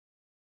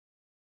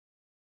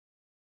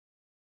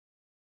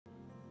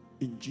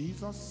In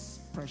Jesus'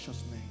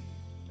 precious name.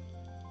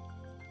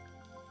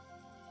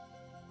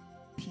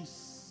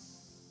 Peace.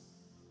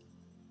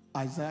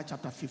 Isaiah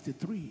chapter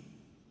 53,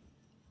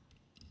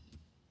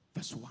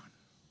 verse 1.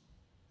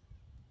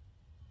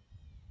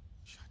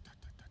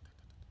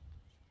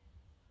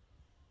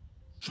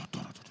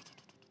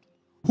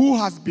 Who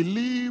has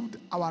believed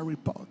our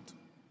report?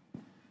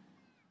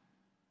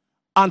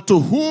 And to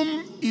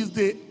whom is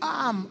the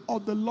arm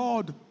of the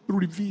Lord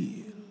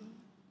revealed?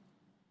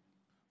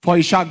 For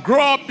he shall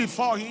grow up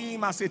before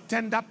him as a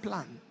tender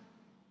plant,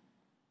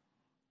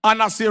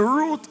 and as a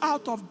root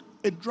out of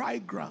a dry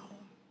ground.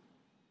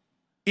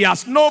 He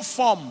has no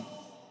form,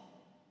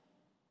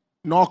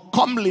 nor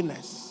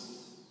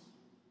comeliness.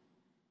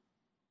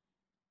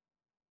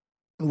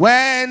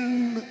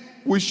 When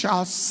we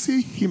shall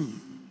see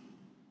him,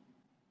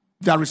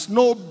 there is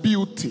no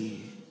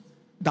beauty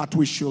that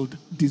we should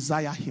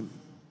desire him.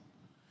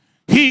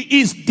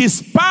 He is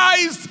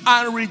despised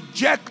and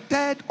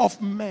rejected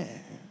of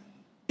men,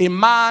 a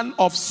man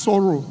of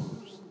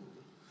sorrows,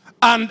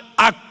 and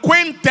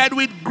acquainted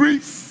with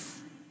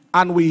grief,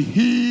 and we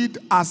hid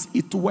as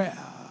it were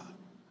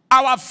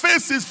our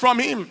faces from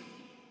him.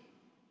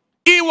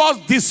 He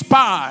was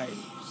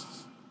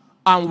despised,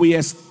 and we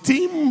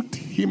esteemed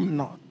him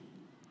not.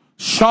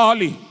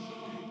 Surely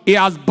he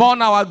has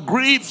borne our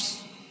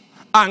griefs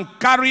and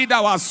carried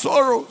our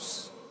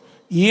sorrows,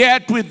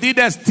 yet we did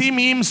esteem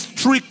him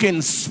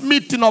stricken,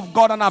 smitten of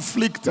God, and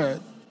afflicted.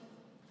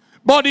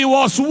 But he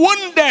was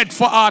wounded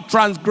for our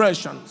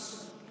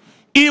transgressions,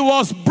 he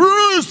was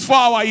bruised for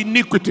our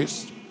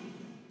iniquities.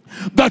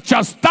 The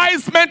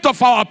chastisement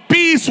of our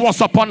peace was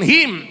upon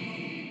him,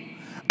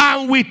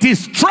 and with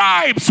his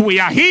stripes we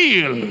are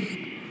healed.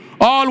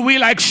 All we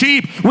like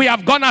sheep, we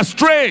have gone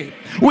astray.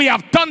 We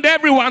have turned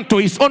everyone to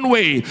his own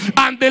way,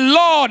 and the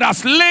Lord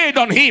has laid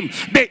on him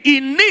the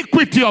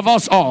iniquity of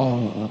us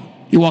all.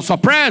 He was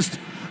oppressed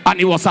and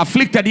he was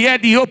afflicted,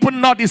 yet he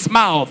opened not his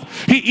mouth.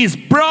 He is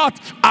brought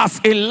as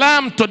a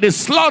lamb to the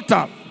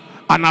slaughter,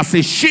 and as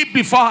a sheep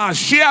before her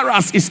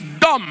shearers is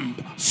dumb,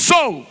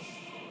 so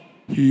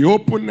he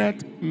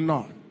openeth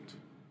not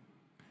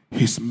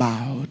his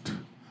mouth.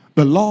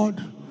 The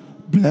Lord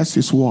bless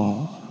his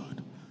word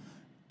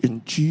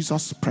in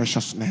Jesus'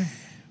 precious name.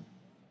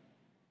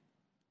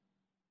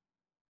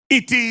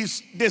 It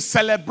is the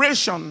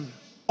celebration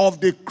of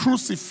the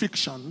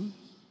crucifixion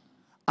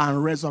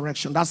and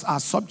resurrection. That's our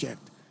subject.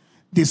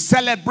 The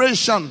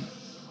celebration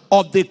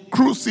of the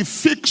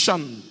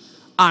crucifixion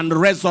and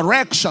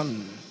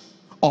resurrection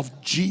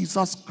of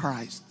Jesus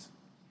Christ.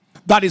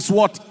 That is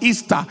what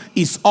Easter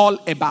is all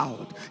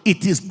about.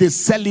 It is the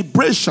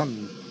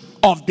celebration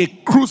of the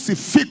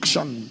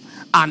crucifixion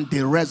and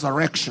the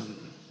resurrection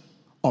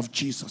of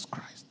Jesus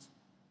Christ.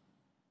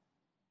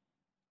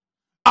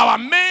 Our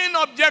main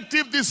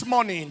objective this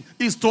morning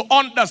is to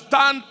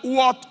understand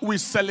what we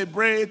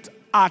celebrate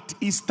at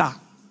Easter.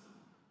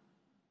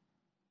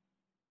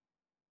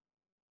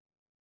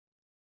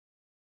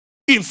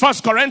 In 1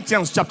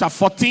 Corinthians chapter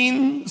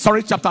 15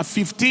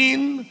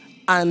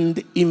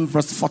 and in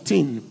verse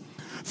 14.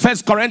 1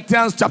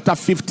 Corinthians chapter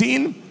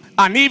 15,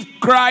 and if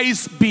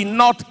Christ be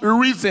not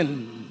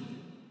risen,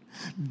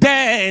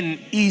 then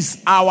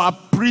is our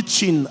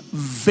preaching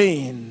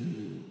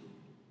vain,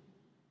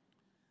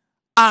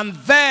 and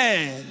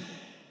then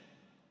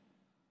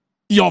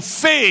your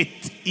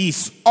faith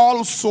is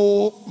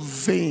also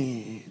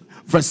vain.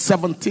 Verse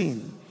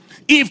 17,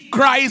 if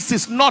Christ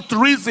is not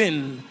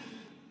risen,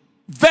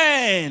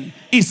 then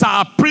is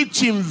our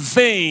preaching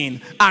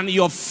vain, and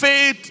your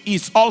faith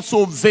is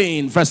also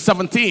vain. Verse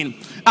 17,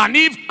 and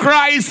if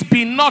Christ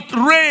be not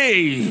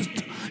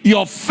raised,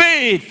 your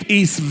faith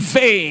is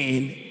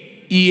vain.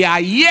 Ye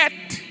are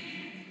yet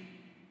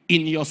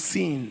in your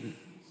sin.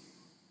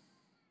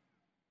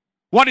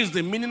 What is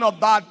the meaning of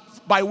that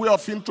by way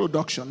of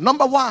introduction?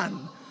 Number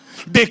one,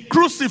 the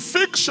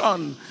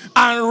crucifixion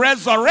and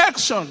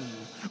resurrection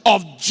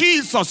of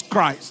Jesus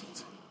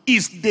Christ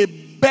is the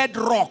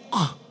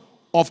bedrock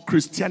of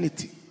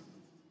Christianity.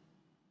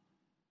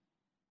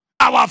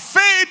 Our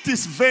faith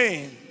is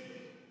vain.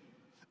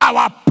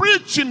 Our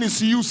preaching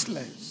is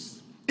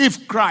useless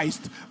if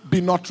Christ be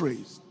not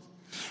raised.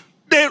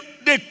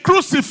 The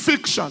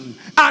crucifixion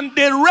and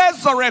the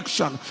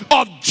resurrection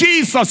of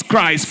Jesus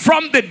Christ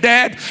from the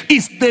dead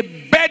is the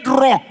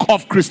bedrock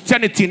of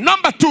Christianity.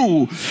 Number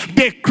two,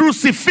 the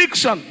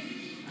crucifixion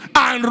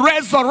and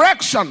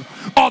resurrection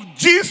of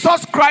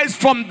Jesus Christ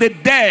from the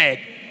dead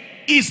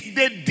is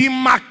the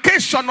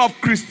demarcation of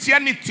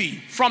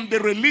Christianity from the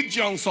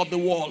religions of the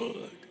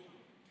world.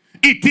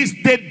 It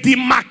is the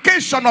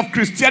demarcation of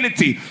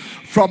Christianity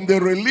from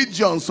the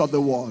religions of the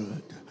world.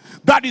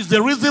 That is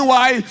the reason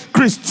why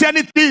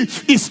Christianity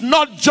is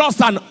not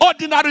just an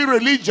ordinary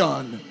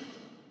religion.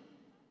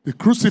 The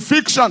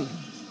crucifixion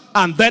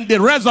and then the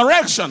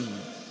resurrection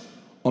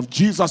of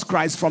Jesus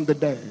Christ from the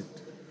dead.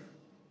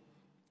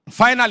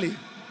 Finally,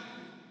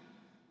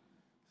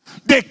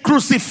 the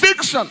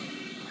crucifixion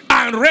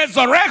and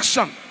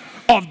resurrection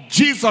of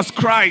Jesus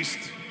Christ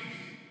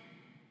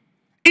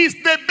is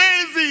the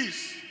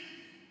basis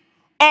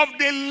of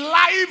the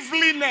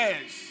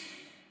liveliness,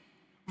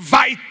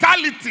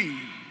 vitality,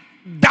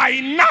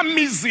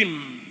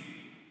 dynamism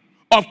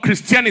of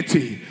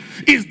Christianity.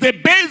 Is the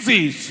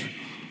basis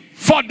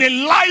for the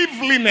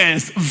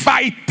liveliness,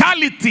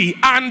 vitality,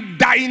 and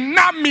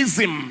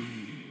dynamism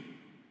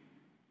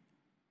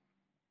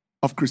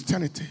of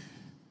Christianity.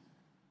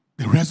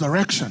 The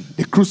resurrection,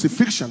 the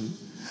crucifixion,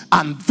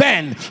 and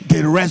then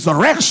the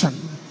resurrection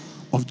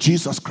of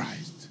Jesus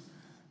Christ.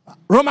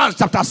 Romans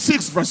chapter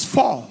 6 verse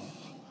 4.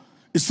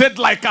 It said,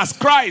 like as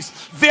Christ,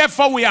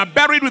 therefore we are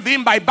buried with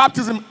him by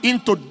baptism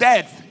into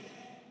death,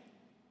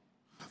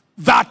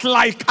 that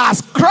like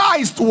as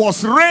Christ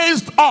was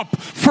raised up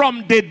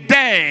from the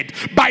dead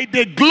by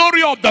the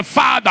glory of the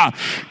Father,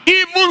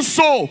 even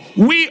so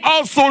we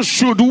also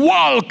should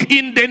walk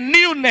in the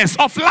newness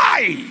of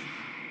life.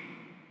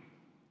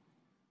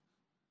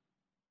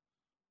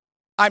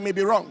 I may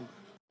be wrong,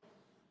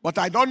 but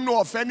I don't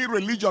know of any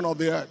religion of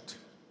the earth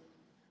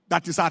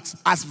that is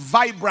as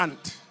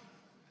vibrant,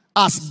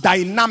 as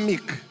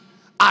dynamic,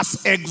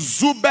 as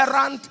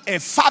exuberant,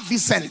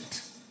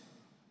 effervescent,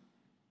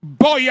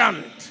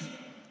 buoyant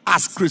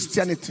as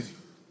Christianity.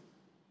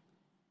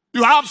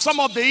 You have some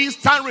of the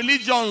Eastern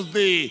religions,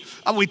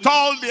 with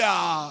all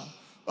their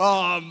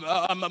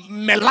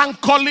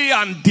melancholy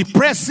and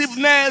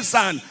depressiveness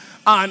and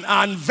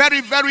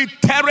very, very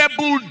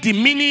terrible,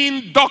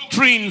 demeaning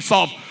doctrines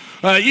of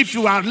if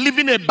you are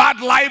living a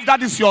bad life,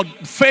 that is your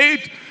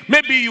fate.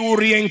 Maybe you will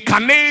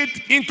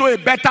reincarnate into a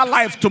better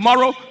life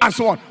tomorrow, and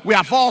so on. We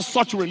have all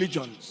such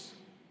religions.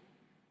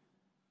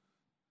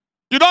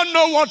 You don't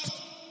know what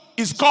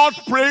is called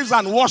praise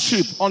and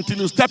worship until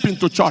you step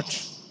into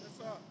church.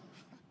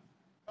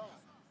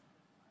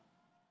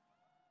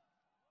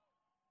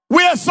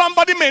 Where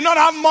somebody may not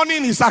have money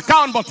in his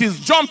account, but is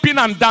jumping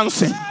and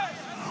dancing.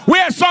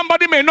 Where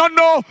somebody may not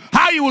know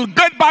how he will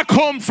get back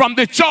home from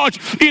the church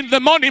in the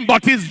morning,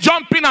 but he's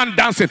jumping and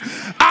dancing.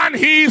 And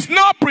he is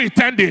not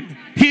pretending.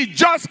 He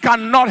just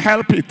cannot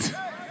help it.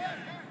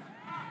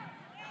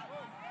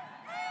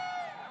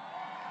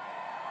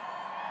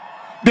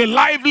 The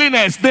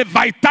liveliness, the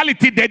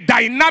vitality, the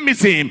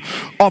dynamism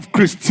of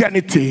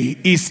Christianity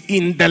is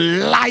in the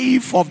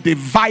life of the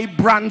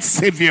vibrant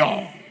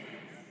Savior.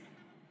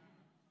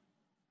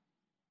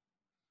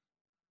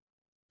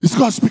 Is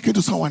God speaking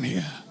to someone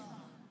here?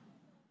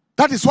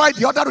 That is why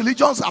the other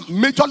religions are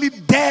majorly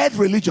dead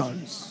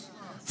religions.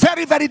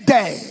 Very, very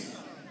dead.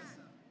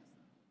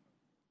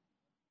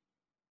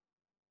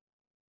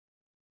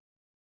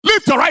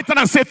 Lift your right hand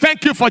and say,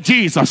 thank you for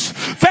Jesus.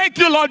 Thank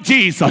you, Lord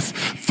Jesus.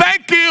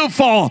 Thank you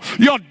for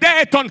your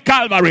death on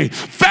Calvary.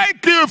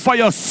 Thank you for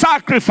your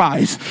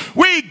sacrifice.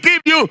 We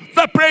give you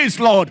the praise,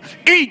 Lord,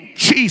 in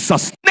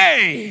Jesus'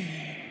 name.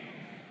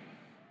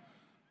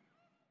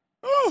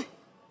 Ooh.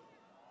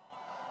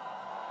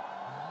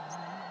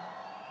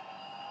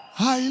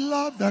 I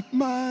love that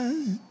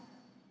man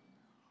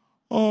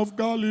of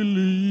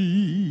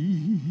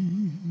Galilee.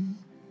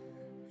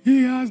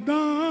 He has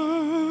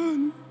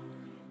done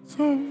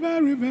so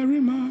very, very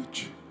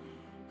much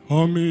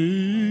for me.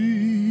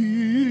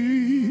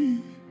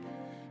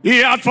 He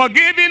has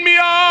forgiven me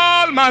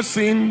all my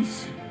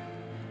sins.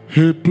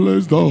 He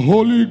placed the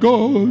Holy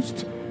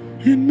Ghost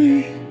in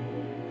me.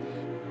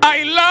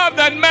 I love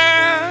that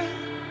man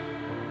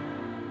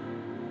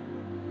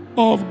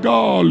of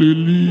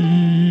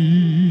Galilee.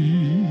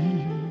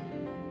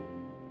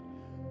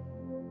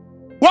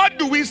 What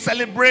do we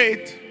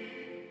celebrate?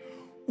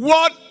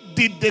 What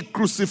did the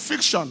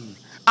crucifixion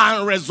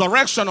and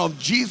resurrection of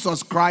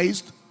Jesus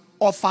Christ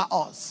offer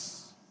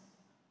us?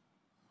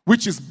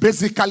 Which is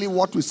basically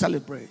what we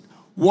celebrate.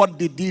 What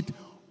did it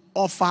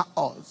offer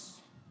us?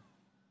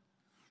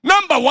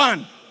 Number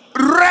one,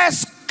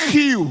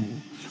 rescue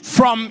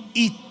from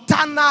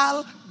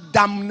eternal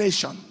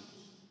damnation.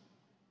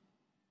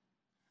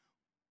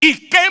 He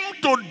came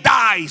to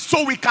die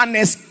so we can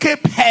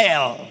escape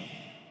hell.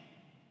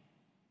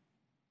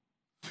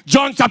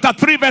 John chapter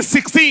 3 verse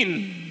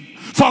 16.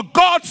 For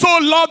God so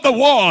loved the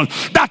world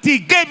that he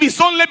gave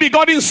his only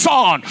begotten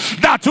Son,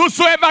 that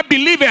whosoever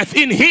believeth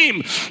in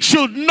him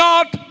should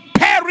not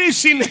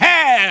perish in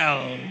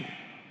hell,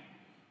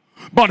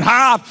 but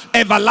have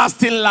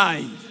everlasting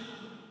life.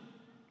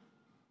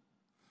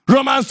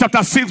 Romans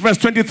chapter 6 verse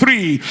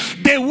 23.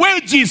 The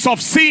wages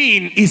of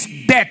sin is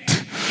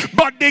death,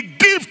 but the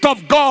gift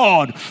of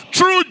God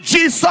through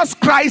Jesus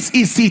Christ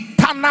is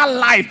eternal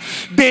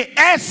life, the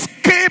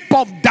escape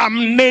of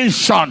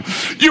damnation.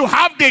 You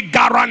have the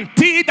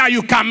guarantee that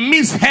you can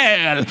miss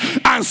hell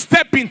and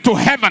step into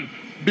heaven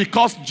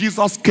because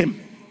Jesus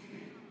came.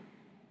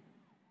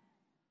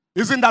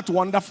 Isn't that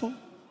wonderful?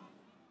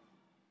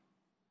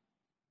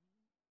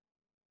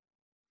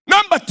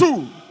 Number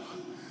two,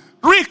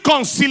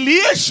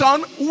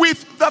 reconciliation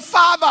with the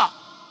Father.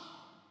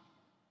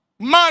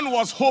 Man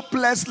was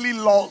hopelessly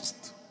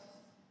lost.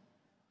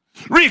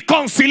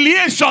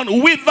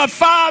 Reconciliation with the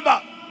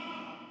Father.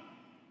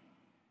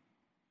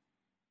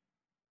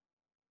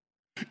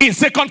 In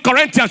 2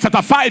 Corinthians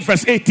chapter 5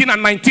 verse 18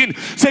 and 19.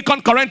 2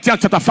 Corinthians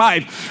chapter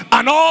 5.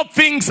 And all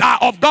things are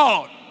of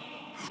God,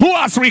 who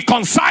has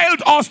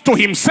reconciled us to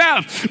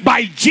himself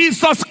by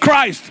Jesus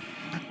Christ,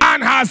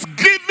 and has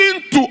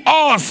given to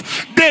us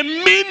the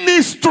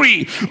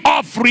ministry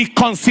of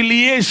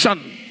reconciliation.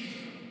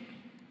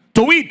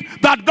 To wit,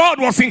 that God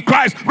was in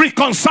Christ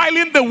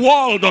reconciling the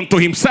world unto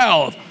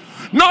himself,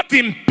 not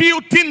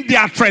imputing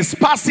their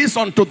trespasses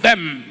unto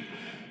them,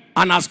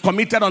 and has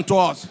committed unto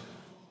us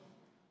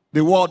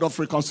the word of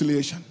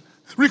reconciliation.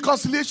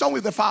 Reconciliation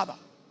with the Father.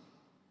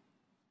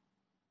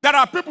 There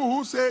are people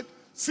who said,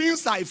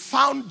 since I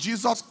found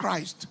Jesus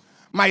Christ,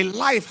 my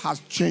life has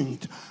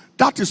changed.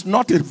 That is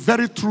not a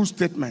very true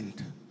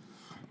statement.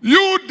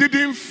 You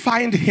didn't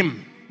find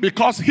him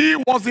because he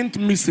wasn't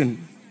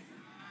missing.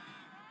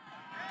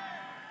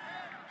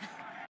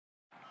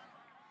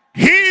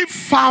 He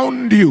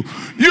found you.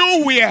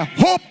 You were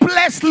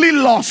hopelessly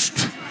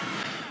lost.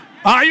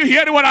 Are you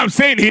hearing what I'm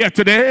saying here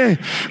today?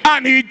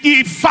 And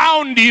he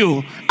found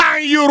you,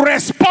 and you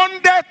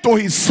responded to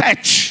his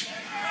search.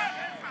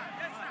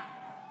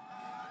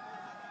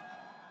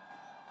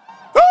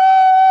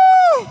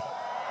 Woo!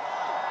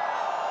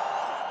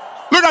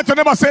 Look at your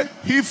neighbor and say,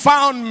 he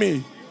found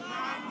me.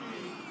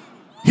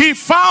 He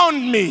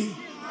found me.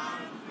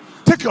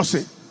 Take your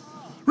seat.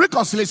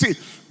 Reconciliation.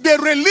 The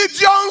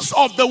religions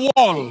of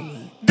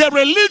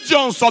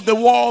the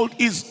world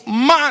is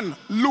man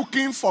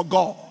looking for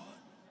God.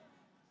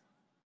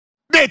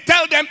 They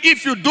tell them,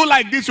 if you do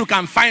like this, you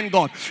can find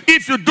God.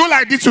 If you do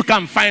like this, you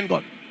can find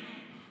God.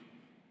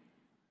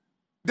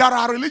 There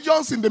are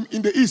religions in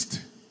the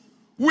East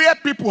where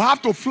people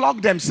have to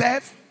flog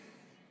themselves.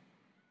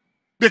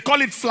 They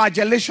call it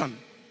flagellation.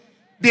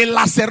 They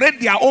lacerate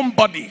their own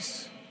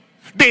bodies.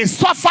 They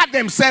suffer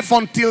themselves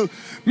until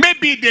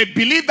maybe they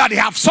believe that they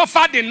have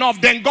suffered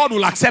enough, then God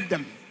will accept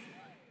them.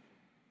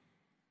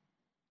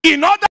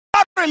 In other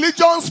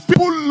religions,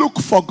 people look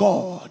for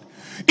God.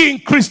 In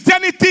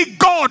Christianity,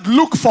 God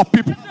looks for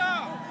people.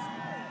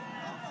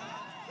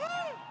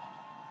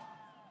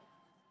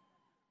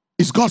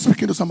 Is God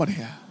speaking to somebody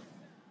here?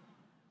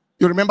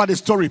 You remember the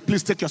story,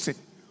 please take your seat,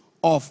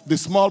 of the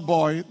small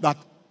boy that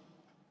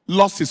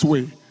lost his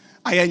way.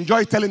 I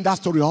enjoy telling that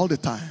story all the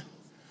time.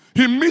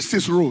 He missed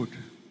his road,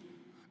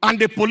 and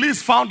the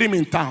police found him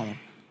in town.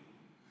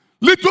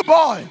 Little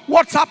boy,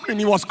 what's happening?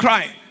 He was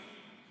crying.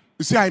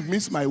 You see, I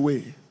missed my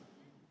way.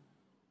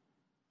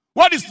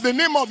 What is the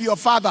name of your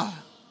father?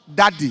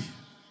 Daddy.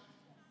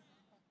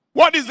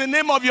 What is the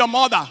name of your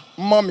mother?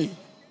 Mommy.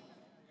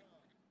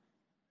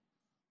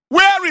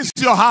 Where is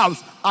your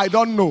house? I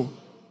don't know.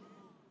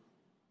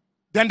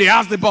 Then they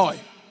asked the boy,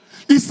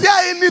 is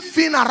there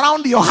anything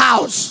around your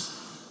house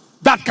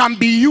that can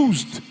be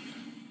used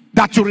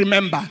that you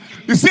remember?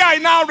 You see, I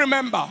now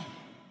remember.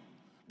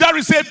 There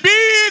is a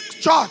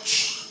big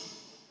church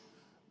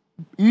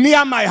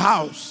near my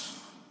house.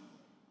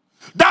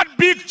 That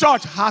big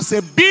church has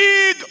a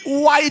big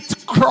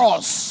white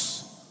cross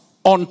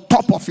on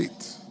top of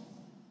it.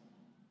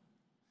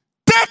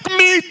 Take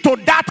me to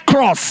that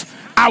cross.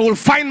 I will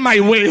find my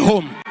way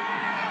home.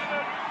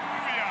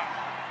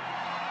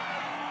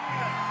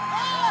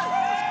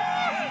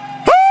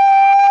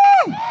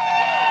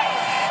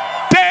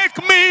 Take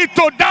me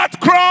to that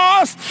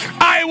cross.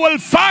 I will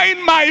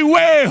find my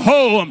way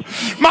home.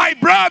 My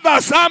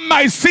brothers and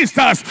my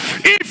sisters,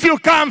 if you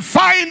can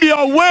find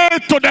your way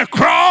to the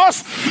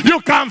cross, you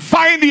can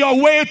find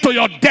your way to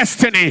your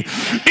destiny.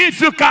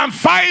 If you can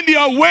find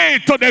your way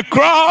to the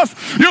cross,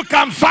 you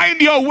can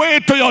find your way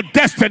to your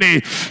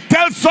destiny.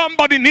 Tell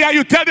somebody near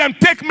you, tell them,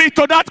 take me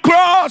to that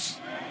cross,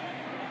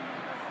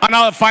 and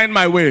I'll find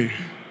my way.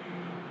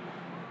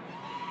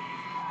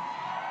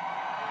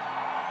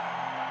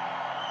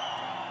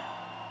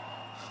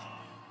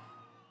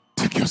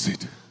 Take your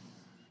seat.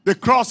 The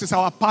cross is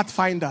our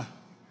pathfinder.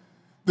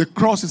 The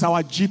cross is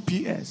our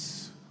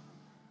GPS.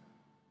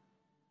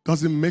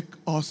 Doesn't make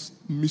us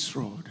miss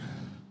road.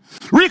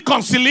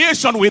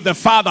 Reconciliation with the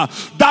Father.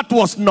 That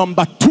was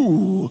number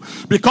 2.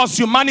 Because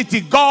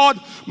humanity,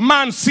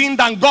 man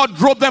sinned and God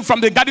drove them from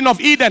the Garden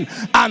of Eden.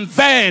 And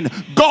then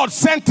God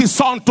sent his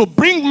son to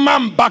bring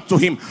man back to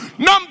him.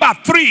 Number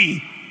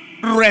 3,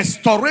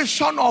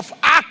 restoration of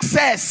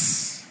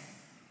access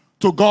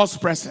to God's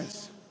presence.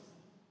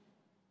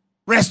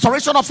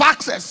 Restoration of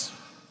access.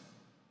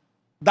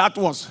 That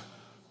was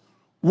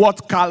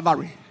what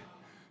Calvary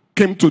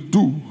came to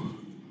do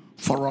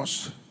for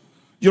us.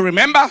 You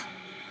remember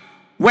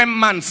when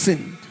man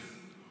sinned,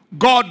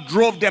 God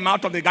drove them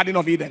out of the Garden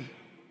of Eden.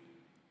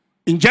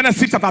 In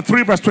Genesis chapter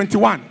 3 verse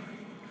 21.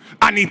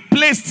 And he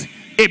placed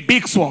a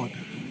big sword.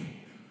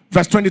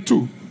 Verse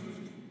 22.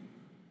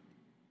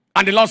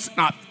 And the Lord,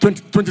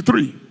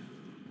 23.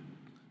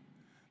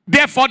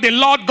 Therefore the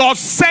Lord God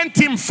sent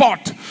him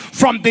forth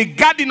from the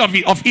Garden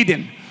of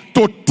Eden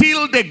to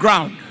till the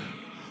ground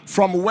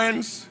from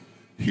whence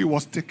he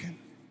was taken.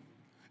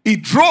 He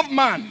drove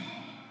man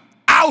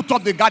out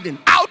of the garden,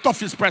 out of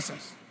his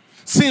presence.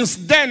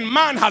 Since then,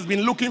 man has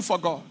been looking for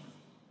God.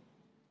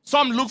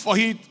 Some look for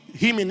him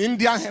in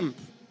Indian hemp,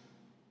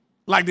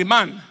 like the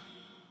man.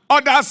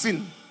 Others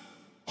in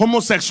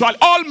homosexuality,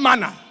 all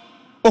manner,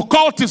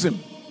 occultism.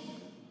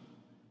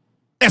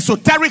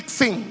 esoteric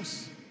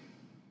things,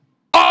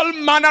 all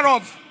manner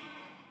of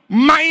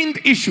mind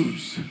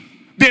issues.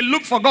 They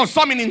look for God,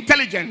 some in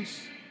intelligence,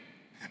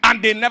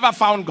 and they never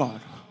found God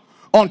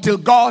until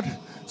God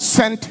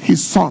sent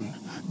his son,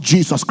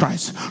 Jesus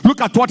Christ.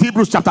 Look at what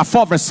Hebrews chapter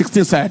 4 verse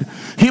 16 said.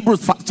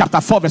 Hebrews chapter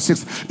 4 verse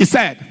 6. It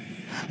said,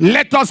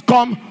 let us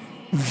come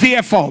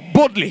therefore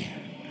boldly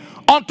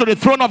unto the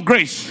throne of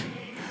grace,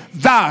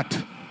 that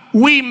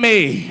we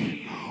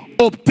may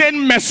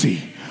obtain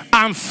mercy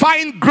and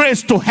find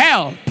grace to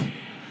help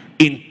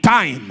in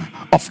time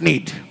of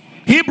need.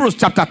 Hebrews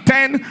chapter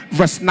 10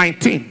 verse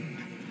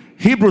 19.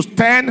 Hebrews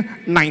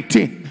 10,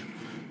 19.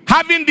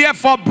 Having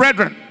therefore,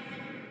 brethren,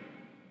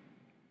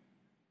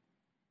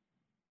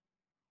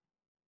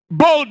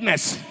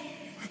 boldness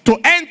to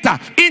enter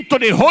into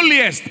the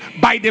holiest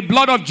by the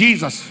blood of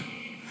Jesus,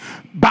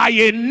 by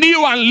a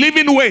new and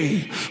living way,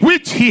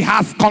 which he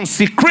hath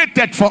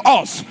consecrated for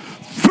us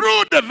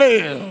through the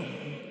veil,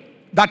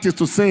 that is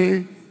to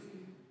say,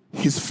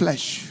 his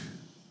flesh.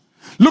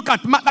 Look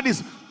at that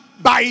is,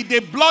 by the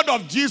blood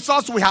of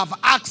Jesus we have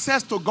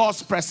access to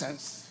God's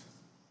presence.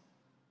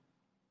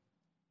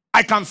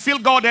 I can feel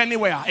God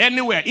anywhere,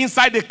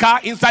 inside the car,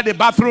 inside the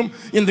bathroom,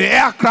 in the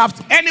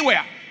aircraft,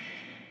 anywhere.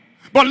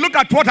 But look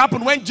at what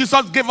happened when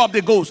Jesus gave up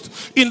the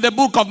ghost. In the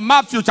book of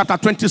Matthew chapter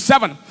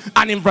 27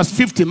 and in verse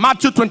 50.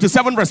 Matthew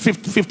 27 verse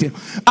 50.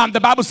 And the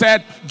Bible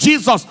said,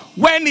 Jesus,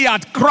 when he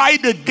had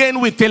cried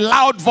again with a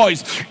loud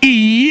voice,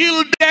 he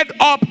yielded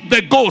up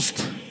the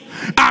ghost.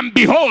 And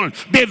behold,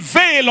 the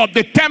veil of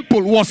the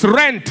temple was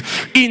rent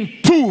in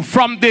two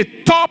from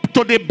the top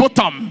to the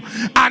bottom.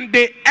 And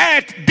the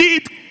earth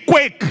did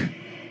quake,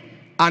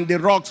 and the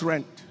rocks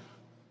rent.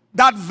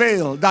 That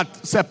veil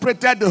that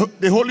separated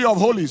the Holy of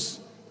Holies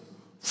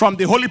from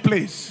the holy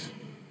place,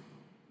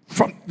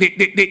 from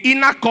the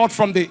inner court,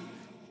 from the,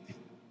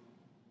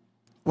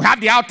 we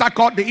have the outer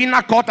court, the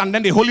inner court, and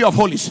then the Holy of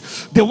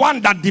Holies. The one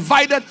that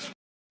divided,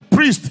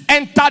 priests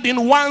entered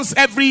in once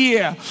every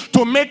year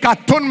to make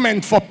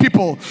atonement for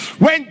people.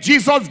 When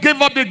Jesus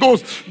gave up the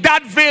ghost,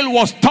 that veil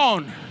was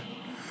torn.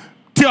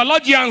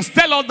 Theologians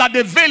tell us that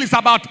the veil is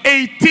about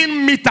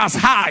 18 meters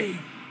high.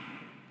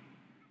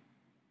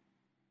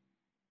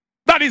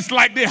 That is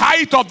like the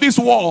height of this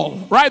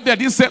wall right there.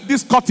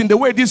 This curtain, the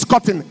way this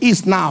curtain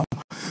is now,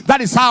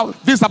 that is how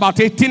this is about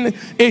 18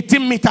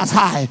 meters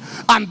high.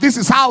 And this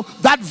is how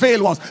that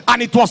veil was.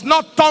 And it was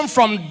not torn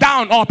from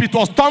down up, it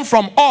was torn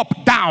from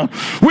up down,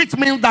 which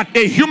means that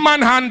a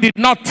human hand did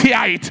not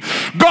tear it.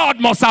 God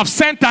must have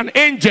sent an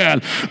angel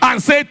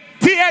and said,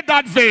 tear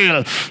that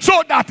veil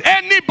so that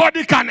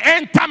anybody can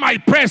enter my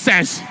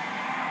presence.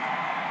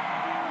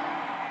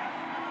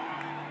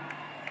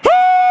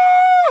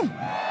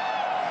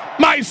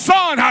 My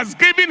son has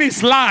given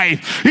his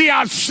life. He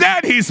has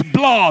shed his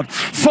blood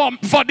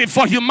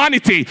for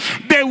humanity.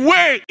 The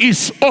way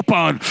is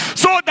open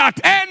so that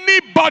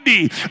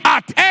anybody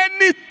at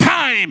any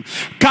time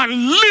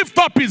can lift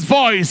up his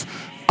voice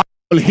and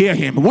will hear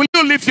him. Will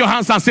you lift your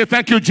hands and say,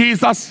 thank you,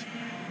 Jesus?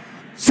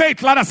 Say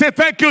it louder. Say,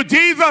 thank you,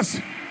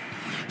 Jesus.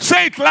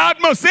 Say it loud.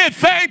 Say,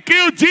 thank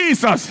you,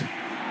 Jesus.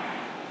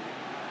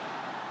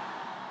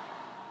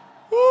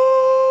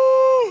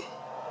 Woo.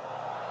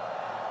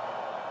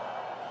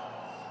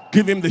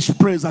 Give him the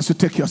praise as you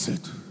take your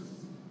seat.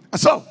 And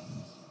so,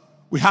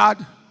 we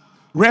had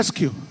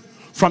rescue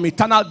from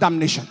eternal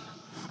damnation,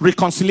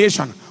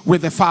 reconciliation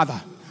with the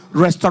Father,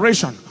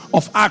 restoration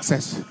of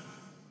access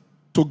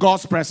to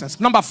God's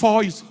presence. Number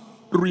 4 is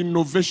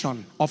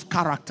renovation of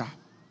character.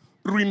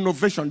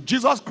 Renovation.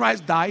 Jesus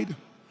Christ died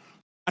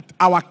that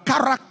our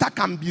character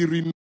can be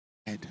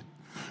renewed.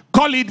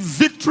 Call it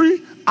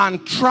victory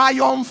and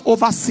triumph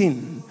over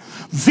sin.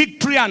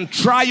 Victory and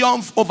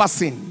triumph over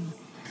sin.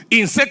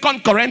 In 2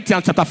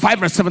 Corinthians chapter 5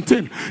 verse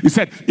 17, he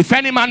said, if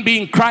any man be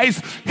in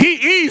Christ,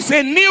 he is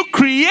a new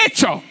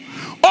creature.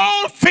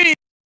 All things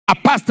are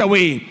passed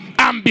away,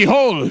 and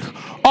behold,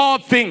 all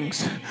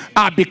things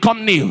are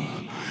become new.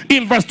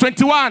 In verse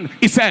 21,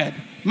 he said,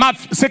 2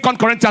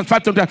 Corinthians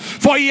 5:20,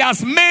 for he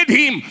has made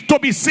him to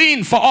be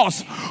sin for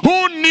us,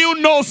 who knew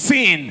no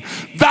sin,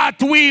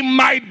 that we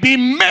might be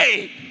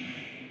made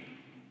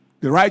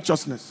the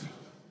righteousness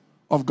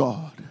of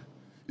God.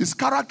 It's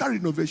character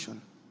renovation.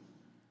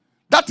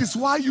 That is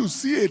why you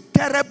see a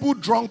terrible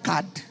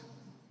drunkard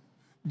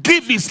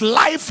give his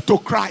life to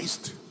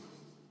Christ.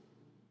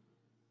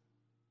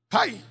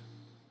 Hi.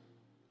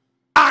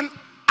 And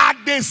at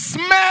the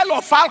smell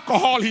of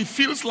alcohol, he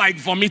feels like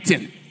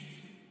vomiting.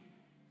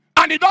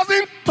 And he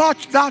doesn't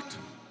touch that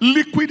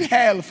liquid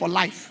hell for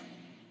life.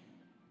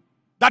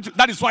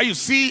 That is why you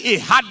see a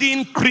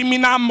hardened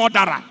criminal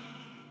murderer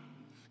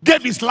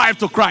gave his life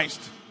to Christ.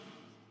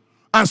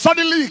 And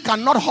suddenly he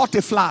cannot hurt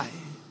a fly.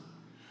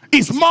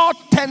 Is more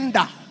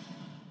tender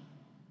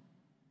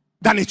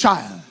than a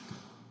child.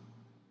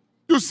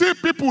 You see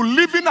people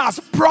living as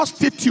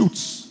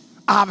prostitutes.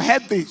 I have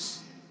heard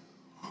this.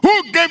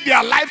 Who gave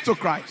their life to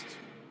Christ.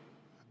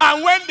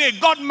 And when they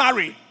got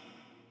married,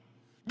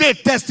 they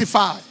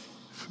testified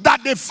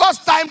that the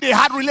first time they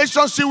had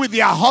relationship with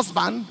their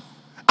husband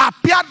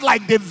appeared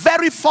like the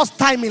very first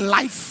time in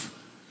life,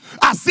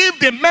 as if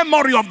the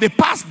memory of the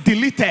past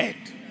deleted.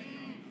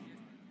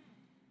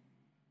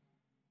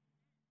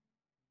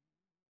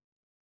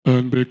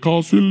 And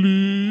because he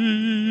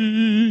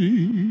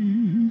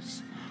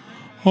lives,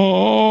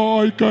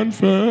 I can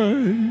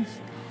face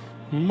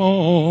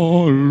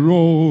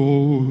tomorrow.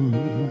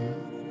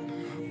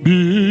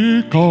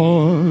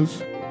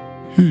 Because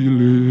he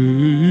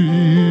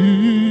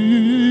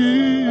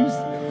lives,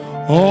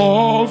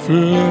 all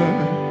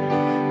fear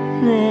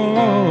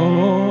gone.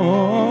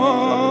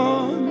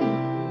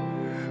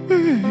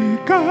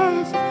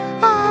 Because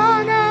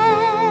I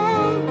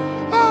know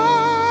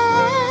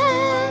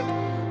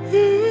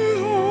he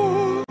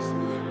holds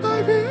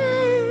my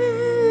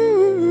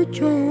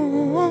future.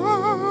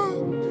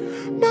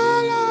 My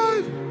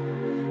life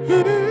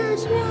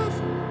is worth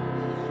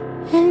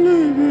a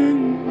living.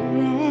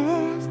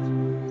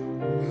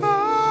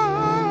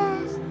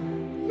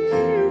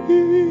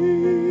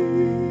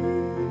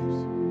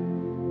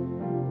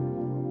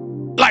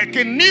 Like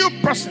a new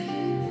person.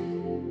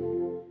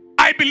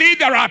 I believe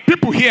there are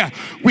people here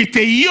with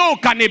a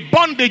yoke and a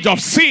bondage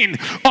of sin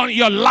on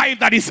your life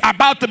that is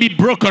about to be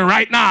broken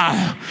right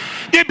now.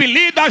 They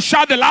believe that,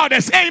 shout the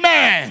loudest,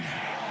 amen.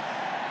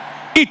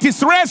 It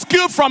is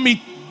rescue from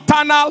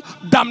eternal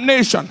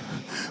damnation,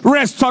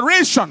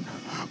 restoration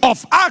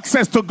of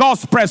access to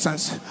God's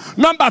presence.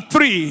 Number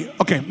 3,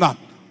 okay, now.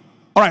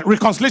 All right,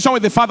 reconciliation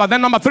with the Father.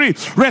 Then number 3,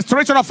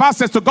 restoration of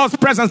access to God's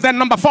presence. Then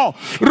number 4,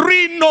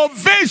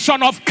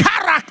 renovation of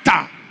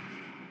character.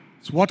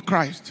 It's what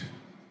Christ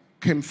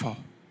came for.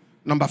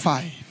 Number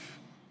 5,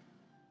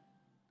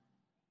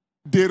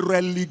 the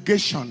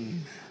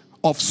relegation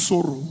of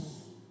sorrow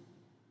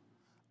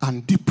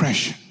and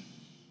depression.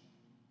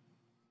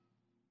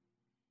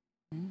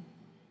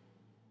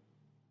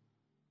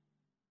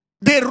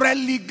 The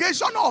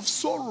relegation of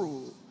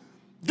sorrow.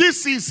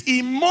 This is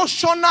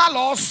emotional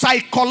or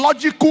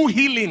psychological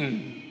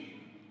healing.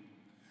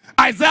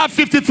 Isaiah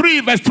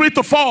 53 verse 3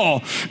 to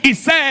 4. He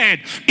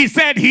said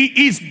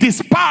he is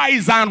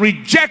despised and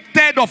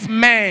rejected of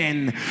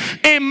men,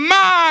 a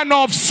man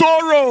of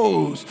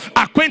sorrows,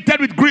 acquainted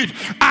with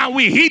grief, and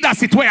we hid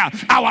as it were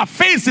our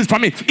faces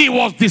from it. He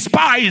was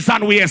despised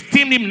and we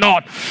esteemed him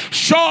not.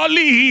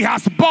 Surely he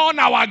has borne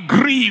our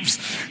griefs.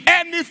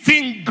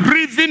 Anything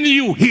grieving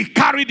you, he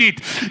carried it.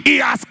 He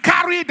has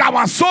carried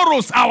our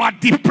sorrows, our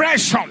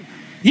depression.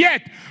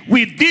 Yet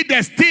we did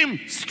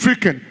esteem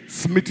stricken,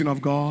 smitten of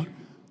God,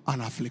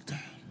 and afflicted.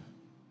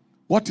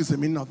 What is the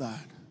meaning of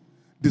that?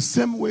 The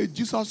same way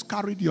Jesus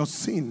carried your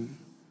sin,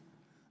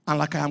 and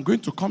like I am going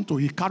to come to,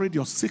 he carried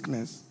your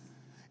sickness.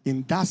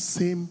 In that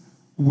same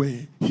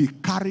way, he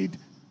carried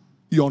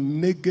your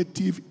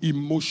negative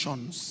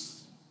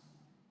emotions,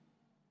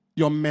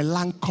 your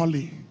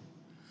melancholy,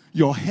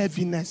 your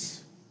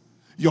heaviness,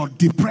 your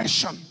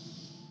depression,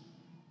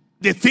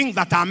 the things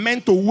that are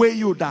meant to weigh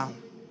you down.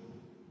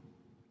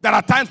 There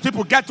are times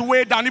people get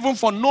weighed down even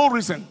for no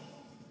reason.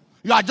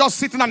 You are just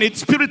sitting and a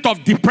spirit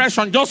of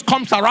depression just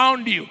comes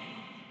around you.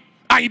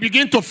 And you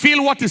begin to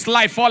feel, what is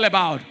life all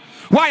about?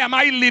 Why am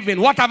I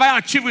living? What have I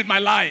achieved with my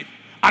life?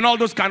 And all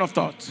those kind of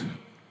thoughts.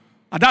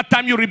 At that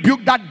time, you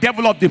rebuke that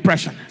devil of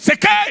depression. Say,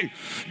 hey,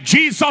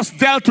 Jesus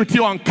dealt with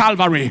you on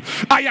Calvary.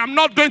 I am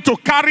not going to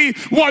carry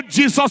what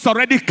Jesus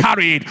already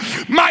carried.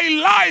 My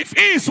life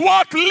is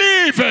worth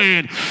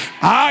living.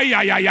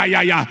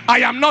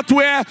 I am not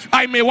where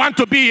I may want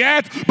to be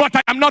yet, but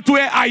I am not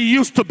where I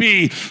used to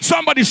be.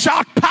 Somebody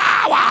shout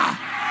power.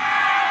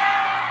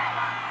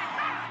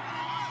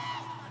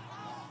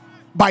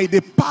 By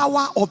the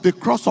power of the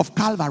cross of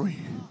Calvary,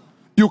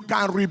 you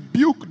can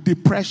rebuke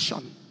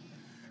depression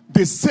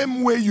the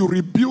same way you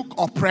rebuke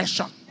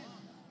oppression.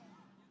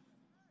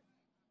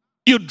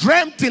 You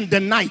dreamt in the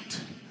night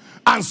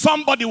and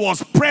somebody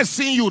was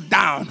pressing you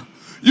down.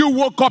 You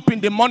woke up in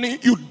the morning,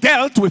 you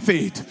dealt with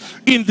it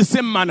in the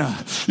same manner.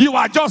 You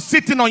are just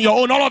sitting on your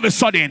own. All of a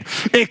sudden,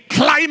 a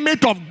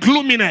climate of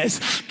gloominess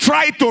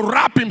tried to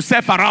wrap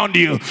himself around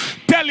you.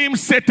 Tell him,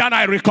 Satan,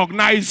 I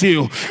recognize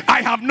you.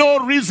 I have no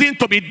reason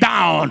to be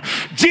down.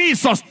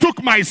 Jesus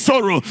took my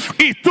sorrow.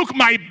 He took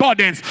my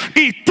burdens.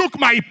 He took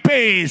my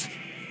pains.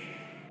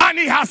 And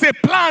he has a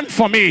plan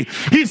for me.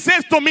 He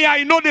says to me,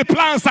 I know the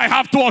plans I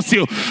have towards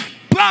you.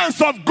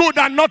 Plans of good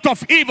and not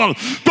of evil,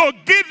 to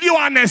give you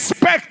an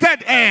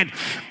expected end.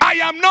 I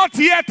am not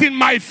yet in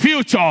my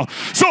future,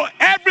 so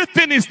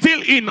everything is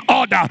still in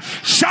order.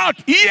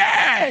 Shout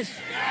yes.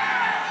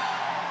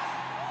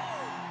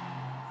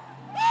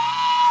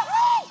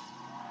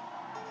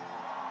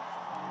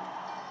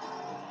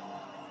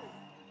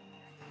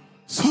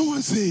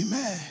 Someone say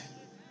amen.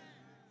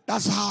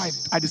 That's how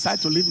I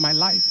decided to live my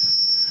life.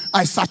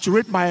 I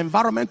saturate my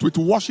environment with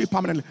worship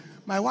permanently.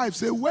 My wife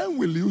said, when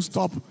will you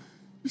stop?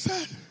 He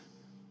said,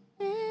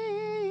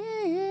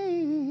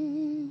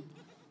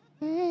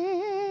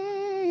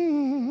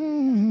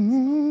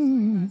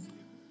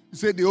 he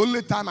said, the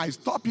only time I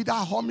stop either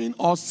humming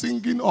or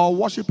singing or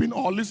worshiping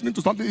or listening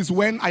to something is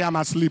when I am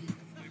asleep.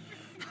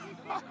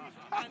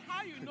 And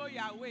how you know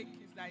you're awake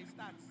is that it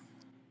starts.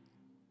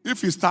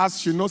 If he starts,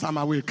 she knows I'm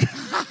awake. Hey!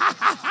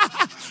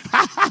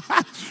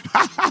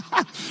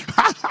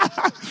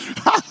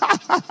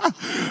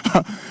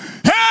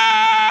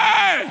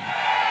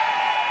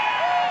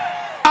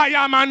 I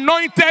am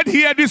anointed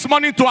here this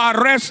morning to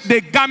arrest the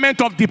garment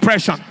of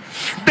depression,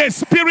 the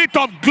spirit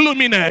of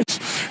gloominess.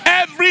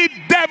 Every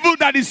devil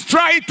that is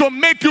trying to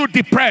make you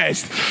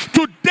depressed,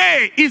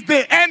 today is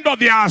the end of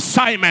their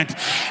assignment.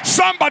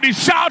 Somebody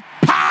shout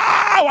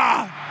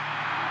power.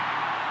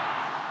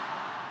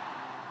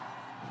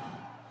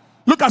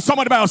 Look at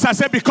somebody by your side.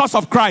 Say, because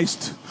of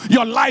Christ,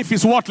 your life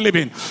is worth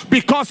living.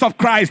 Because of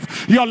Christ,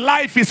 your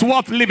life is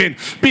worth living.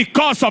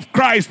 Because of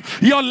Christ,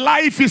 your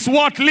life is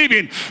worth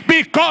living.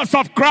 Because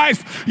of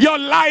Christ, your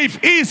life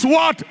is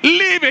worth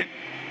living.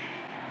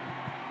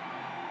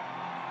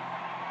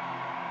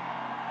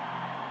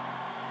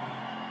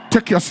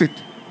 Take your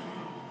seat.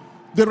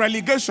 The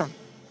relegation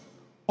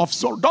of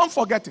soul. Don't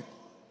forget it.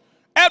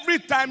 Every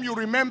time you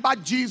remember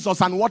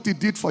Jesus and what he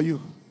did for you,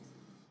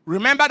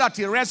 remember that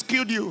he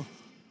rescued you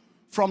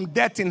from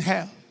death in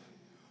hell.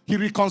 He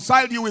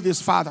reconciled you with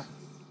his Father.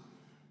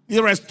 He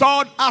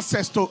restored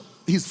access to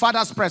his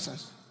Father's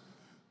presence.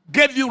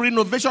 Gave you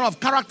renovation of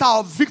character,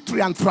 of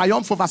victory and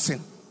triumph over sin.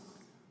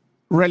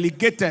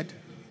 Relegated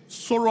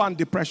sorrow and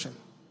depression.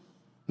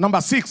 Number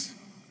 6,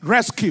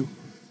 rescue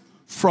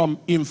from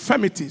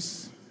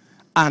infirmities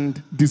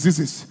and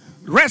diseases.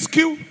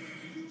 Rescue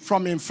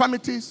from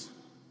infirmities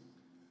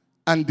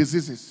and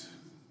diseases.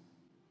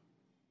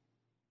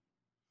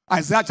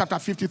 Isaiah chapter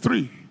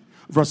 53,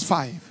 verse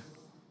 5.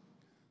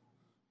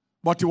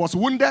 But he was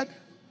wounded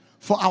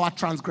for our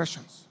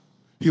transgressions.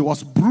 He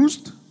was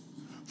bruised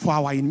for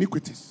our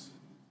iniquities.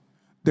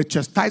 The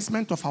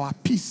chastisement of our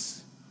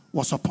peace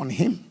was upon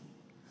him,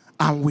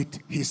 and with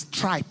his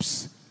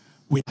stripes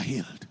we are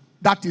healed.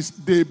 That is,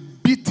 they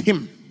beat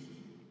him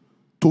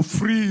to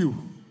free you.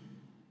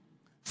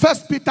 1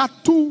 Peter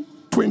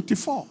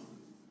 2:24.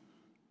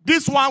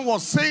 This one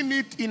was saying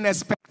it in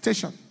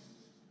expectation.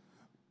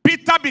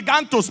 Peter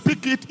began to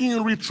speak it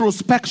in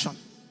retrospection.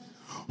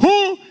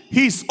 Who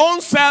his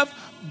own self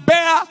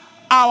bare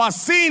our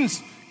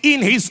sins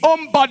in his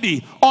own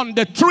body on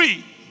the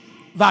tree,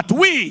 that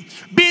we,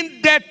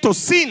 being dead to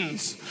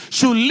sins,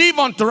 should live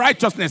unto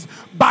righteousness,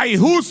 by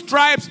whose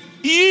stripes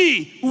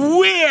ye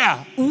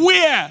were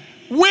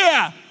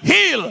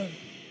healed.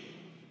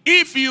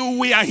 If you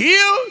were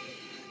healed,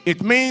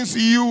 it means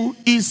you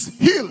is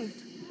healed.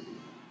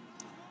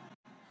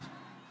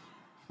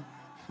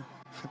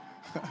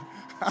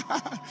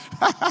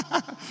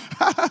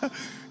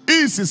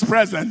 Is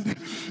present.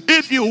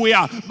 If you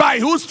were, by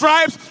whose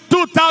stripes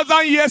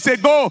 2,000 years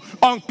ago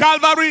on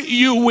Calvary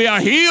you were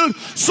healed,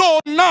 so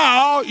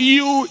now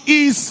you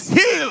is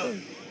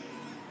healed.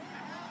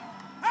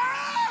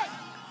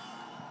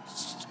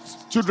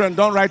 Children,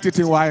 don't write it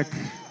in white,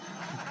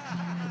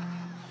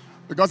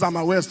 because I'm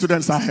aware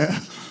students are here.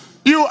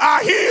 You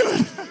are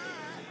healed.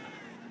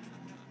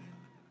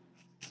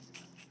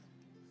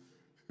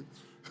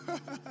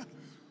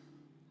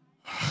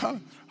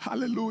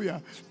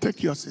 Hallelujah.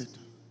 Take your seat.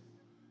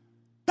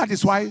 That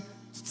is why,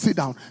 sit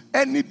down.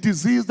 Any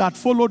disease that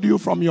followed you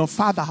from your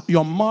father,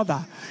 your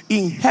mother,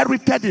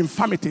 inherited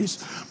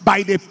infirmities,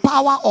 by the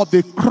power of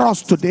the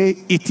cross today,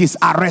 it is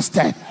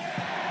arrested.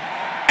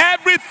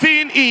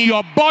 Everything in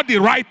your body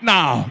right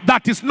now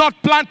that is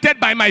not planted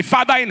by my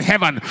Father in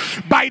heaven,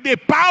 by the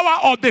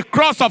power of the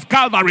cross of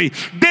Calvary,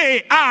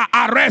 they are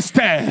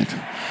arrested.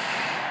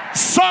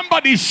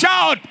 Somebody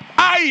shout,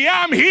 I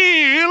am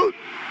healed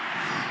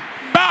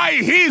by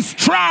his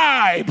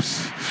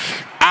stripes.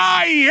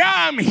 I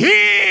am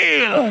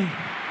healed.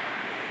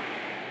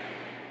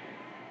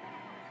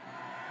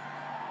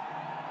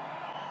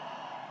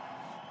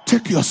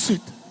 Take your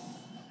seat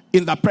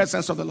in the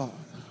presence of the Lord.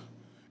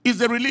 Is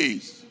the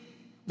release,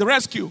 the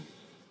rescue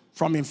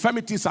from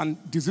infirmities and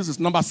diseases.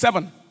 Number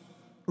 7,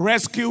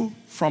 rescue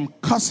from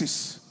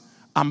curses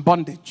and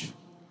bondage.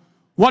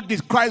 What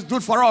did Christ do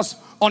for us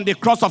on the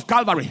cross of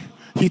Calvary?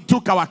 He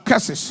took our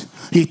curses.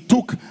 He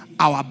took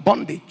our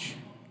bondage.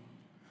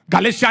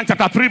 Galatians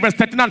chapter 3 verse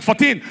 13 and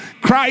 14.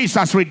 Christ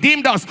has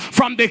redeemed us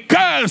from the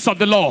curse of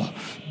the law,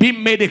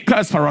 being made a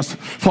curse for us.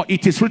 For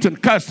it is written,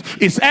 cursed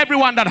is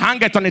everyone that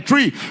hangeth on a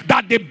tree,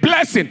 that the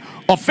blessing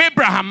of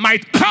Abraham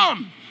might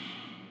come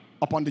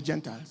upon the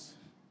Gentiles.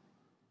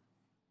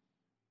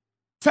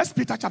 1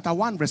 Peter chapter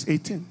 1 verse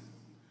 18.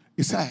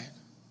 He said,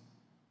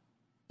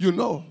 you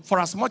know, for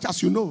as much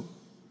as you know,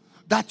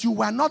 that you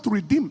were not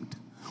redeemed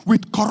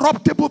with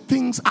corruptible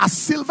things as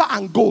silver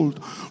and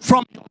gold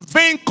from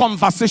vain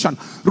conversation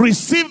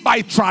received by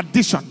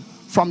tradition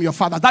from your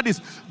father. That is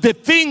the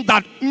thing,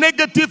 that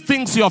negative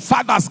things your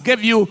fathers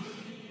gave you.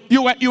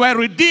 You were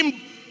redeemed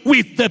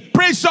with the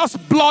precious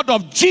blood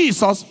of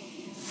Jesus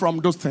from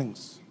those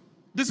things.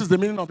 This is the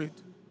meaning of it.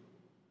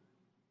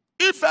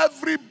 If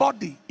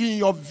everybody in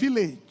your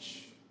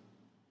village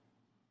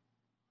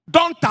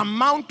don't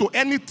amount to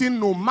anything,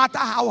 no matter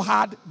how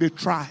hard they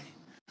try,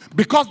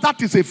 because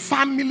that is a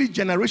family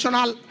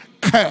generational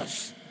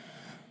curse,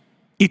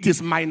 it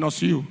is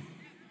minus you.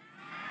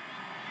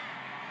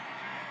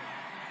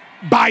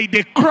 by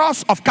the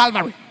cross of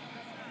Calvary.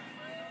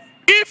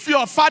 If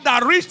your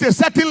father reached a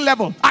certain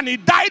level and he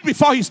died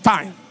before his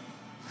time,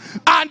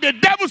 and the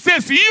devil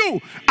says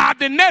you are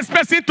the next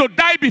person to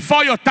die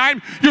before your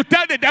time, you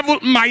tell the devil,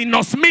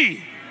 minus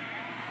me.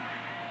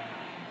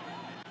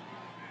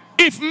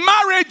 If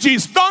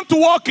marriages don't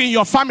work in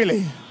your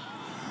family,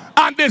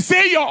 and they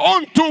say your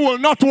own too will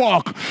not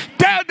work,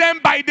 tell them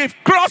by the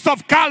cross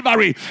of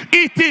Calvary,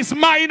 it is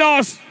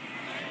minus.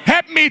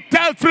 Help me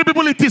tell 3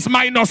 people it is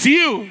minus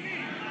you.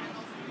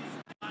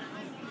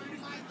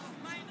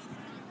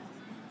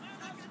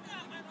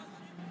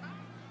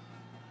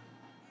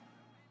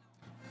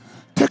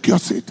 Take your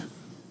seat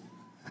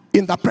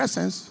in the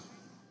presence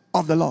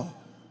of the Lord.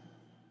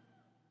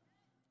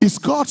 Is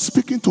God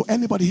speaking to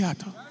anybody here?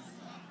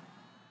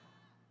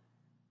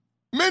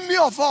 Many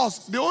of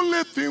us, the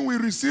only thing we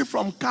receive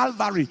from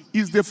Calvary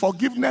is the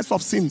forgiveness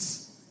of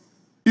sins.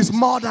 It's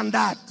more than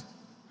that.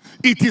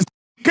 It is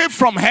escape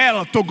from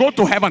hell to go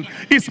to heaven.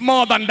 It's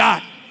more than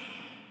that.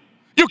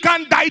 You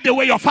can't die the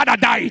way your father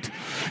died.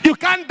 You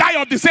can't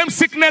die of the same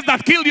sickness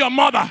that killed your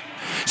mother.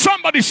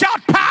 Somebody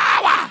shout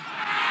power.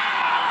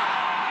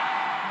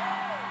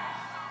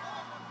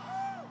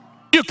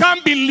 You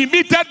can't be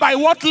limited by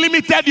what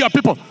limited your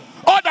people.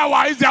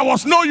 Otherwise, there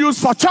was no use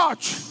for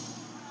church.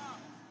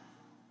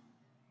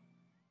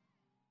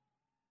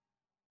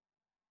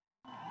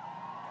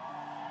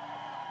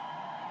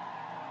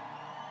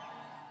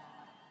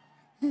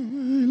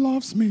 He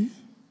loves me.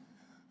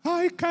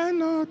 I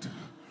cannot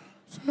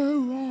say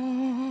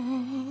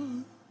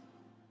why.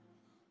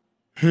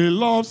 He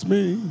loves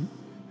me.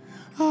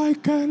 I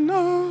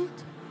cannot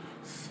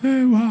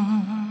say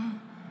why.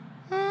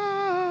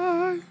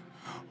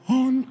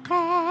 On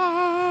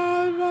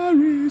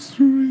Calvary's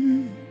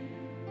tree,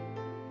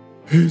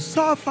 he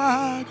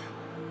suffered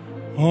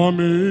for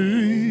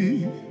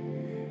me.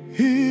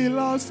 He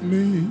loves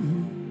me.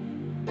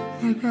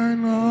 I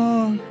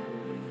cannot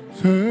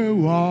say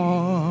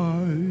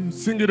why.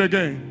 Sing it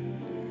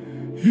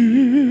again.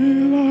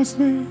 He loves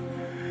me.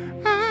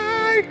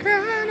 I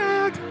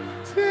cannot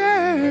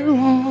say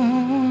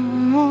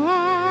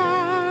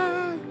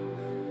why.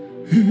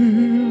 He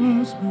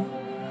loves me.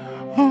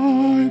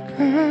 I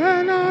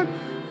cannot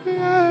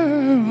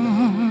live.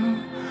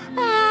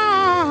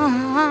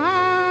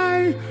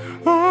 I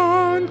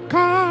on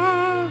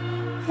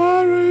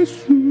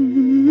Calvary's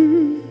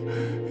tree,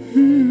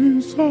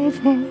 he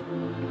suffered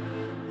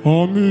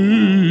for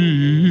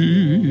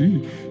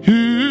me.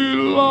 He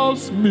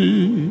loves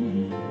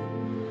me.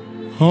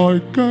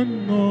 I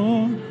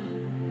cannot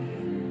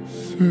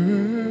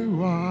say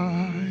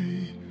why.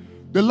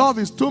 The love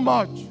is too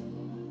much.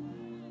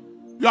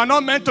 You are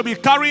not meant to be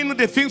carrying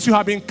the things you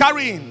have been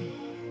carrying.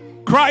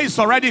 Christ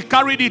already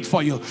carried it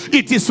for you.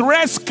 It is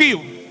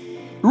rescue.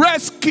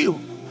 Rescue.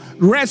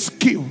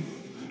 Rescue.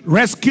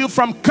 Rescue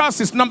from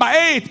curses. Number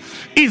 8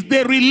 is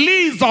the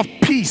release of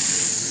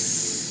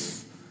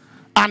peace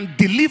and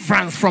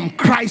deliverance from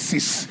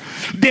crisis.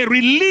 The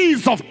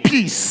release of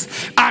peace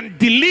and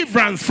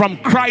deliverance from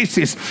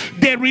crisis.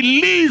 The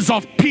release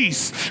of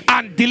peace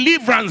and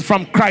deliverance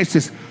from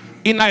crisis.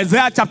 In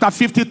Isaiah chapter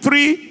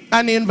 53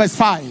 and in verse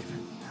 5.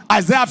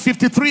 Isaiah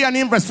 53 and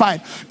in verse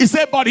 5. He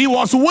said, but he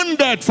was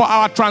wounded for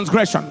our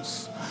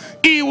transgressions.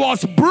 He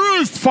was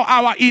bruised for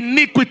our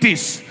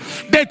iniquities.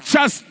 The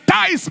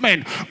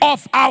chastisement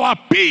of our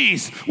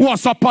peace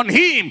was upon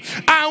him.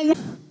 And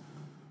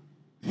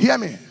hear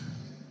me.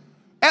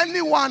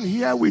 Anyone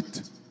here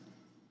with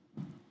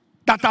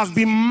that has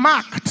been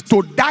marked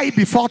to die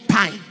before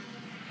time,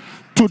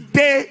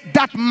 today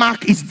that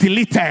mark is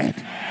deleted.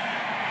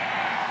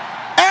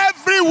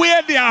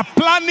 Everywhere they are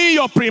planning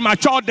your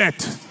premature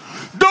death,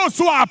 those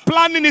who are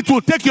planning it will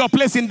take your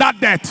place in that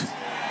death.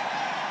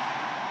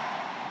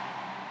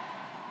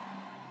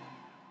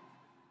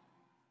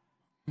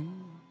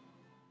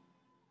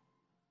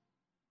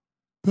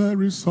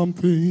 There is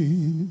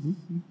something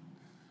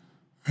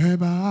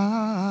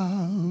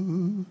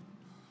about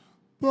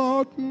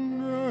that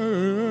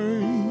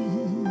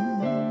name,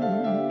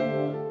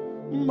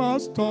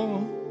 Master,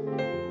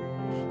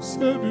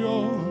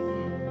 Savior,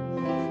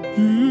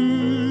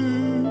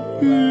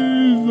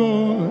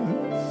 Jesus.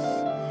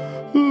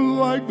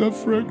 Like the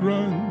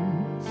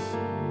fragrance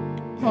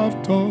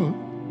after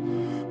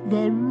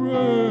the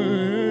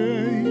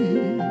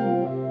rain.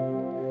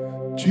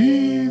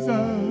 Jesus,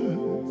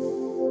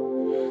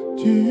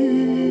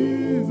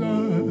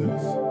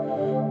 Jesus,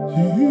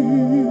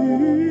 Jesus.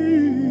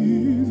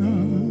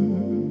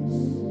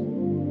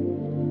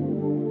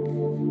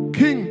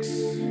 Kings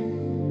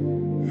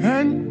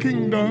and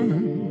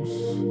kingdoms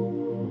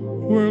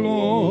will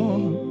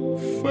all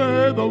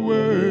fade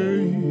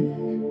away.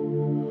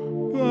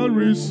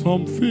 There is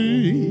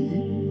something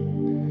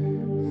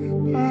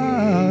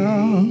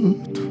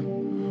about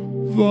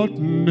that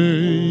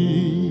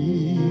name.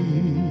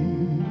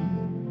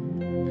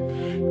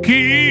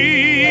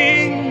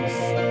 Kings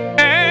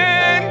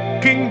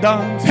and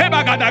kingdoms, they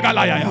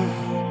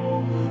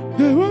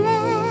will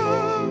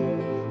all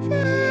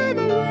fade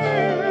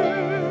away.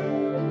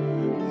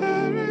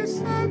 There is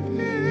something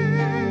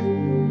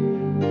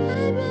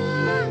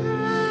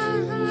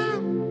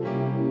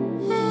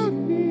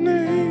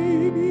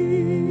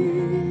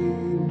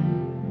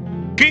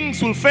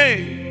things will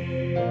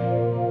fade.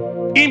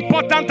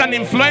 Important and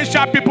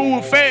influential people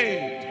will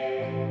fade.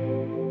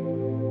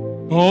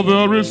 Oh,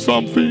 there is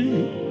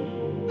something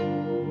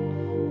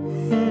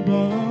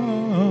about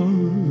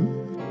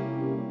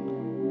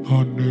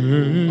her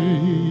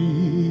name.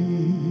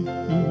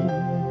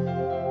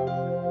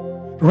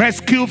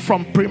 Rescue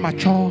from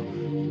premature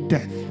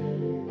death.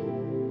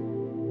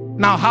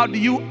 Now, how do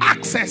you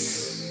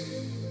access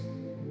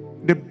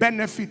the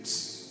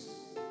benefits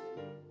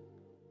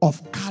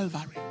of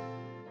Calvary?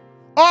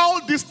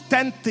 All these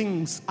 10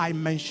 things I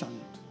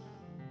mentioned,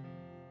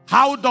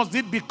 how does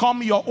it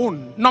become your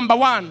own? Number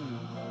one,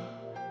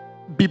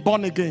 be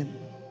born again.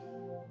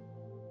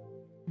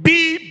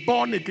 Be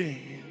born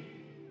again.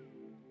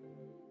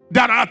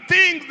 There are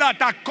things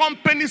that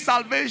accompany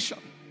salvation.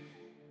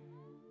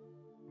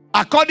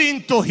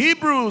 According to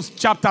Hebrews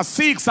chapter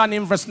 6 and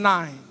in verse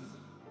 9,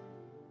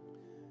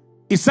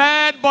 he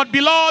said, but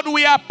beloved,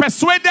 we are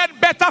persuaded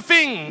better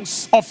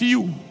things of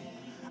you,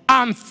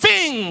 and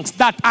things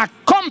that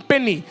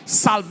accompany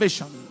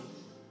salvation.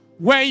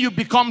 When you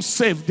become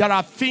saved, there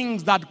are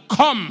things that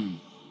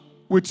come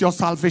with your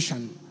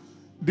salvation.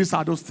 These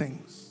are those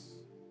things.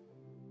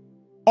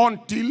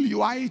 Until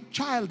you are a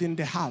child in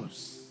the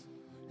house,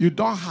 you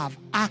don't have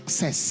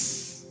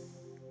access.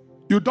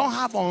 You don't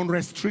have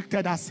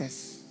unrestricted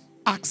access.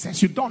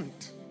 You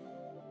don't.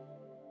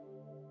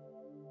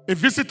 A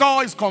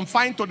visitor is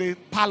confined to the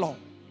parlor,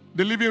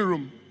 the living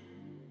room.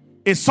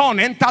 A son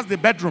enters the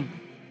bedroom.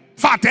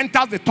 Fat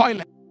enters the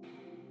toilet.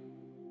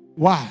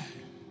 Why?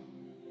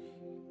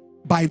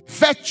 By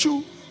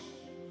virtue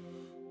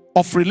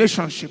of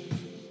relationship,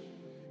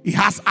 he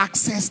has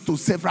access to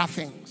several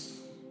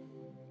things.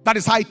 That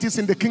is how it is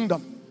in the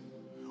kingdom.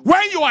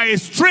 When you are a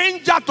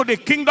stranger to the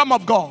kingdom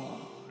of God,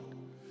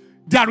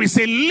 there is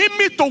a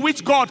limit to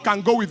which God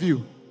can go with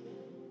you.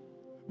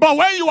 But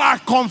when you are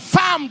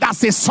confirmed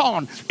as a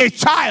son, a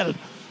child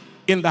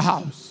in the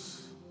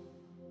house,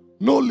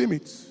 no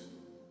limits.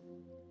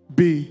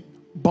 Be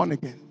born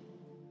again.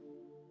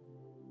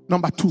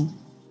 Number two,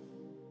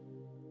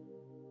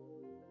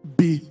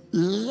 be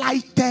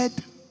lighted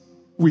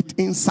with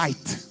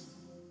insight.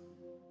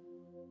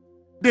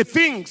 The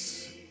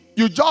things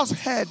you just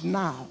heard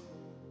now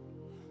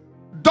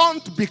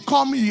don't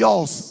become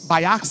yours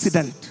by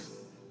accident.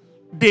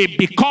 They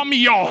become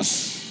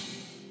yours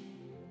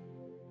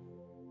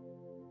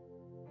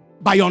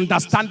by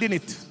understanding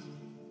it.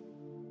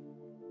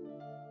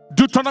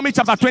 Deuteronomy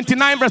chapter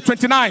 29 verse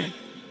 29.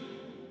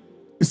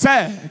 It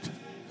said,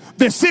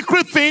 the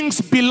secret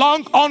things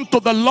belong unto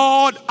the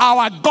Lord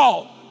our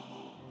God,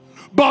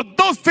 but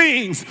those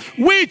things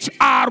which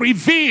are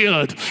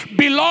revealed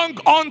belong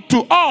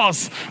unto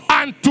us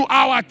and to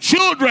our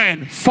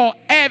children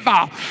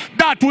forever,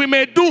 that we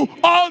may do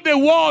all the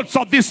words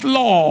of this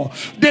law.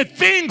 The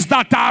things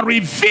that are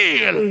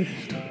revealed,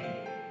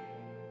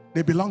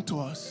 they belong to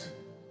us.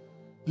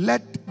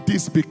 Let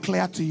this be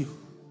clear to you,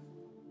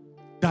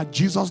 that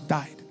Jesus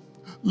died.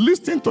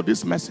 Listen to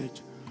this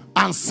message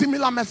and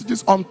similar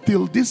messages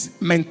until this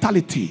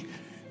mentality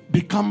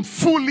become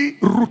fully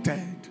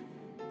rooted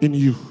in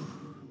you.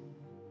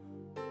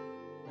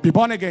 Be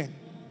born again.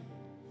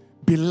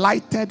 Be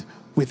lighted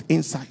with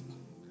insight.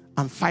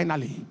 And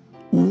finally,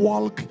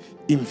 walk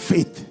in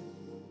faith.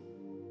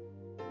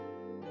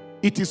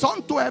 It is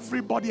unto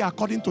everybody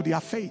according to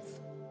their faith.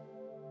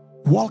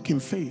 Walk in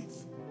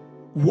faith.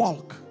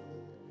 Walk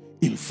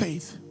in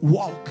faith.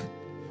 Walk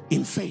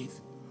in faith.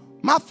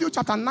 Matthew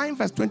chapter 9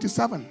 verse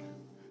 27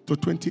 to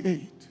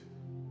 28.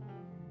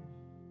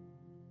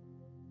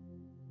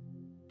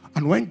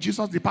 And when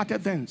Jesus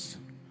departed thence,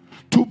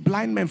 two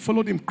blind men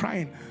followed him,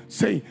 crying,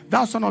 saying,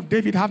 thou son of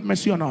David, have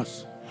mercy on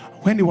us.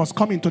 When he was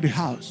coming to the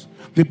house,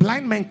 the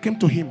blind men came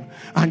to him,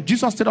 and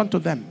Jesus said unto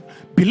them,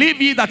 believe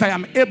ye that I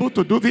am able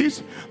to do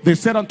this? They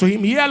said unto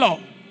him, yea,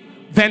 Lord.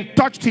 Then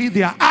touched he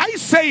their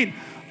eyes, saying,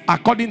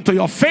 according to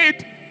your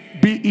faith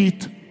be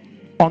it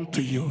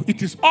unto you.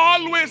 It is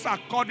always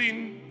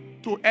according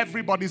to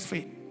everybody's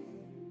faith.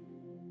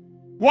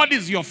 What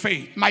is your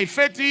faith? My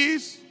faith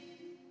is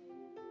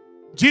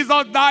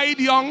Jesus died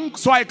young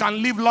so I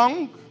can live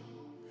long.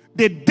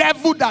 The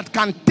devil that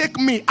can take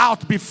me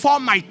out before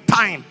my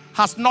time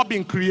has not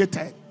been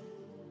created.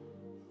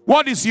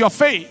 What is your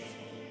faith?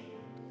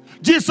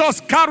 Jesus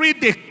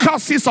carried the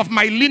curses of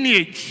my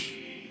lineage.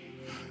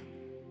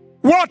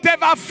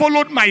 Whatever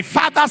followed my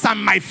fathers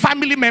and my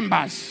family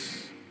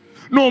members,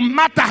 no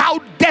matter how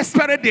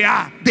desperate they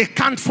are, they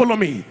can't follow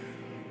me.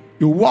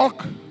 You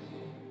walk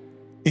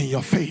in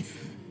your faith,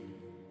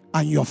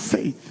 and your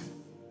faith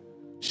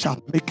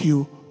shall make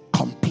you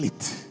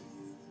complete.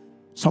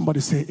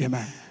 Somebody say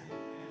amen.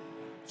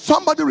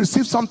 Somebody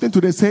receive something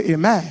today, say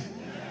amen.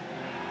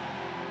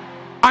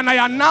 And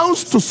I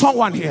announce to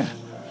someone here,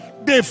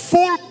 the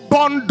full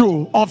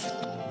bundle of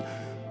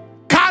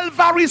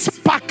Calvary's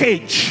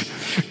package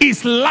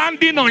is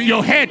landing on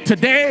your head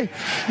today,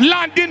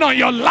 landing on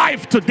your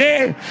life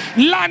today,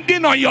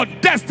 landing on your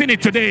destiny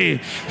today.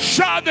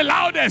 Shout the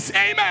loudest,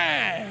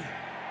 amen.